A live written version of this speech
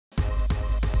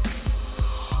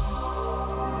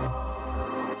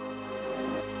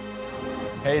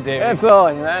Hey, David.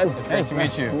 Ansel, man. It's great to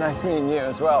meet you. Nice meeting you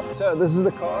as well. So this is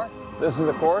the car. This is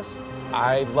the course.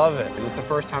 I love it. It's the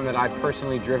first time that I've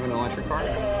personally driven an electric car.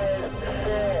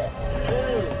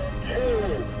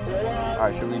 All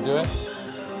right, should we do it?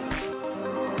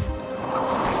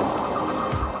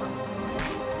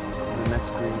 The next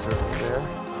greens are over there.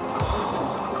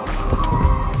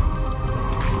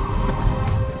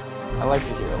 I like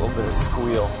to hear a little bit of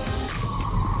squeal.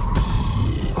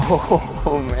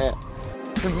 Oh man.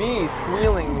 To me,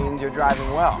 squealing means you're driving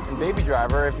well. And Baby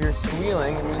Driver, if you're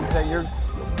squealing, it means that you're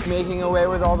making away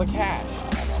with all the cash.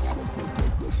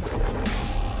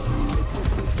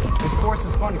 This course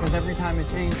is fun because every time it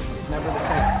changes, it's never the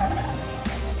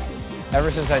same. Ever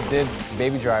since I did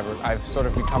Baby Driver, I've sort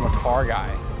of become a car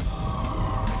guy.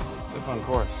 It's a fun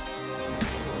course.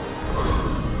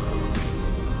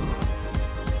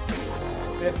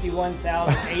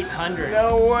 51,800.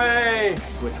 No way!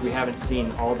 Which we haven't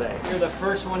seen all day. You're the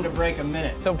first one to break a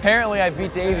minute. So apparently I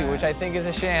beat Davey, which I think is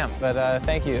a sham, but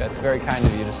thank you. That's very kind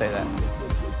of you to say that.